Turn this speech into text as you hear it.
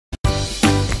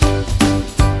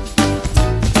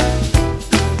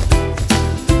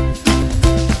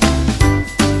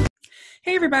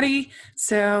everybody.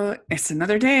 So it's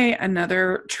another day,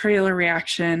 another trailer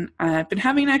reaction. I've been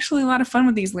having actually a lot of fun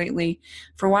with these lately.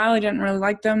 For a while, I didn't really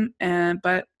like them,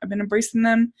 but I've been embracing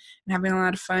them and having a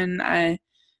lot of fun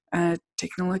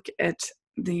taking a look at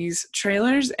these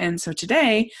trailers. And so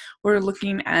today, we're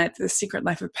looking at The Secret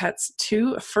Life of Pets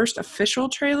 2, first official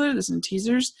trailer. This is in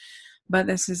teasers, but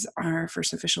this is our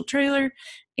first official trailer.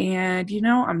 And,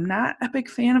 I'm not a big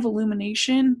fan of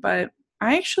Illumination, but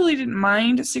I actually didn't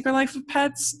mind Secret Life of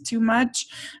Pets too much.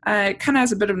 It kind of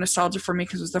has a bit of nostalgia for me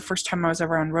because it was the first time I was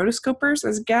ever on Rotoscopers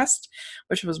as a guest,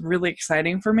 which was really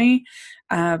exciting for me.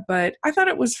 But I thought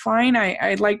it was fine.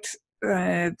 I liked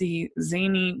the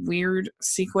zany, weird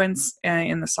sequence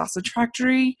in the sausage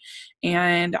factory,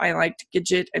 and I liked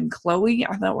Gidget and Chloe.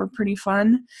 I thought were pretty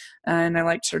fun, and I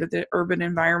liked sort of the urban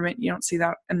environment. You don't see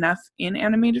that enough in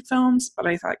animated films, but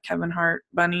I thought Kevin Hart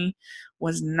Bunny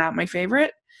was not my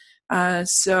favorite.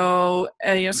 So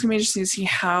it's gonna be interesting to see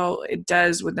how it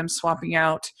does with them swapping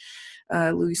out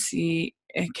Louis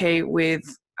C.K. with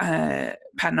Patton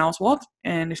Oswalt,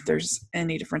 and if there's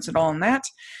any difference at all in that.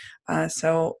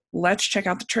 So let's check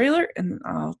out the trailer, and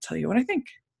I'll tell you what I think.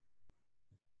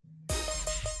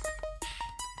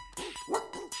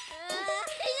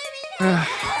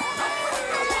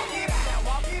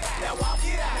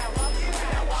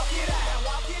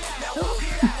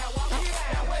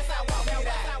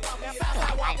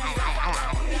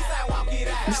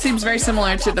 This seems very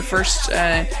similar to the first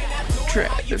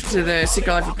to the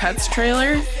Secret Life of Pets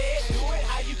trailer,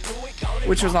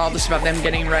 which was all just about them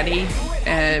getting ready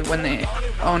when the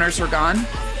owners were gone.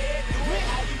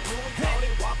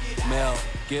 Mel,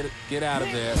 get out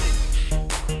of there.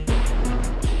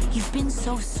 You've been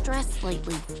so stressed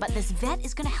lately, but this vet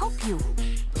is gonna help you.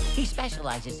 He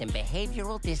specializes in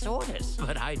behavioral disorders.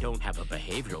 But I don't have a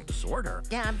behavioral disorder.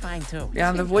 Yeah, I'm fine too.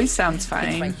 Yeah, the voice sounds It's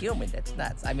my fine. humor that's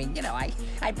nuts. I mean,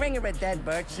 I bring her a dead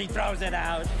bird, she throws it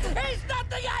out. There's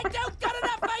nothing I do good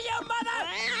enough for you, mother!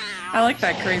 I like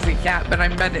that crazy cat, but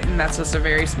I'm betting that's just a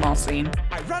very small scene.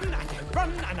 I run and I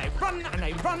run and I run and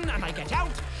I run and I get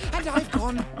out, and I've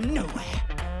gone nowhere.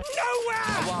 Nowhere!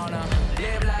 I wanna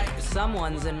live like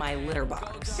someone's in my litter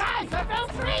box. Time for Bill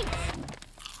Freak!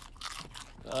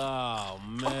 Oh,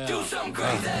 man. Do something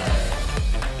crazy!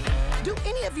 Do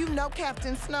any of you know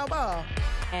Captain Snowball?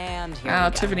 And here Oh,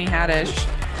 we go. Tiffany Haddish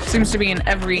seems to be in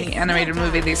every animated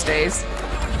movie these days.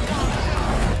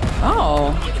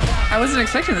 Oh, I wasn't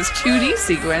expecting this 2D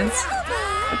sequence.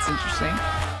 That's interesting.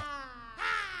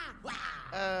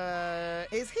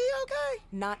 Is he okay?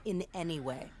 Not in any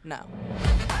way, no.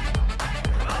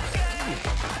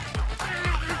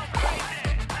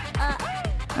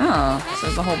 Oh, so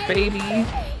there's a whole baby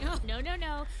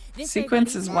No.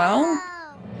 sequence as well.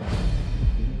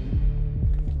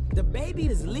 The baby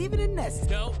is leaving the nest.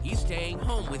 No, he's staying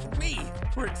home with me,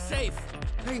 where it's safe.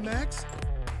 Hey, Max.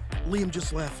 Liam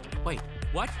just left. Wait,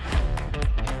 what?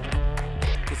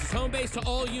 This is home base to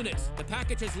all units. The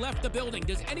package has left the building.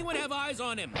 Does anyone have eyes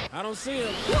on him? I don't see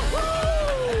him.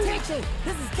 Attention!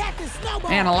 This is Captain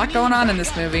Snowball! Man, a lot going on in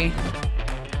this movie.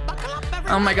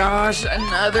 Oh my gosh,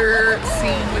 another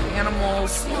scene with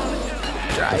animals.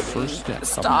 The first step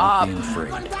Stop. of not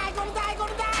being afraid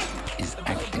is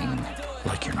acting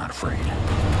like you're not afraid.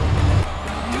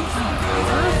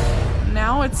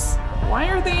 Now it's, why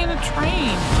are they in a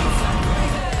train?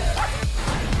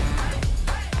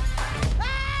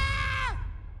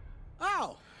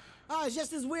 Oh, it's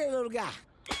just this weird little guy.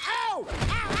 Ow!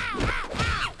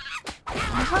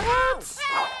 What?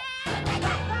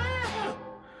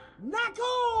 Not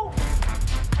cool!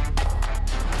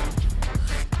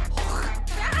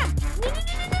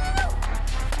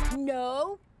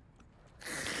 No.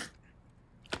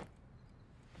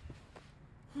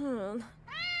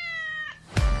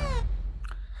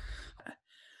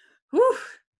 Whew.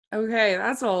 Okay,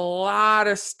 that's a lot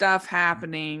of stuff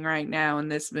happening right now in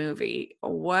this movie.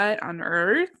 What on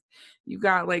earth? You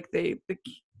got like the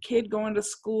kid going to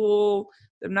school,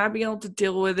 them not being able to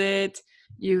deal with it.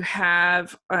 You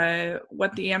have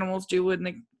what the animals do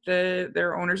when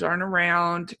their owners aren't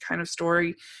around kind of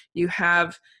story. You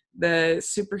have the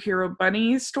superhero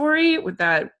bunny story with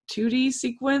that 2D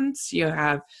sequence. You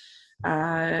have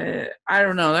I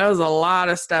don't know. That was a lot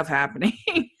of stuff happening.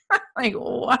 Like,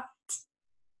 what?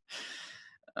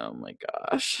 Oh my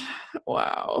gosh.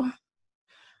 Wow.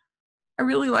 I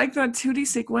really like that 2D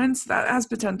sequence. That has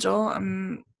potential.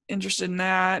 I'm interested in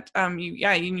that.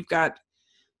 You've got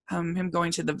him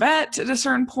going to the vet at a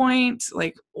certain point.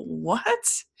 Like,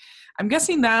 what? I'm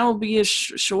guessing that'll be a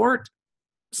short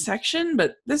section,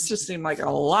 but this just seemed like a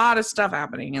lot of stuff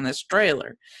happening in this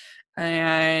trailer.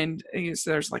 And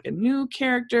so there's like a new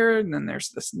character, and then there's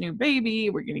this new baby.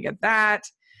 We're gonna get that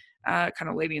kind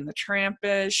of Lady and the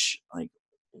Trampish. Like,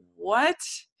 what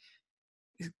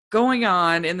is going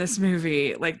on in this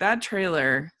movie? Like, that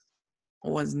trailer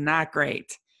was not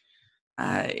great.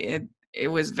 It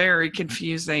was very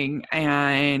confusing,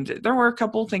 and there were a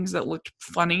couple things that looked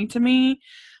funny to me,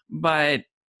 but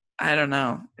I don't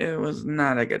know. It was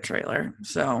not a good trailer.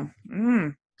 So,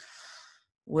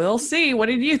 we'll see. What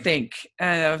did you think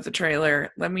of the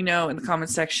trailer? Let me know in the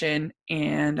comments section.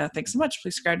 And thanks so much.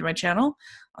 Please subscribe to my channel.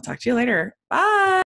 I'll talk to you later. Bye.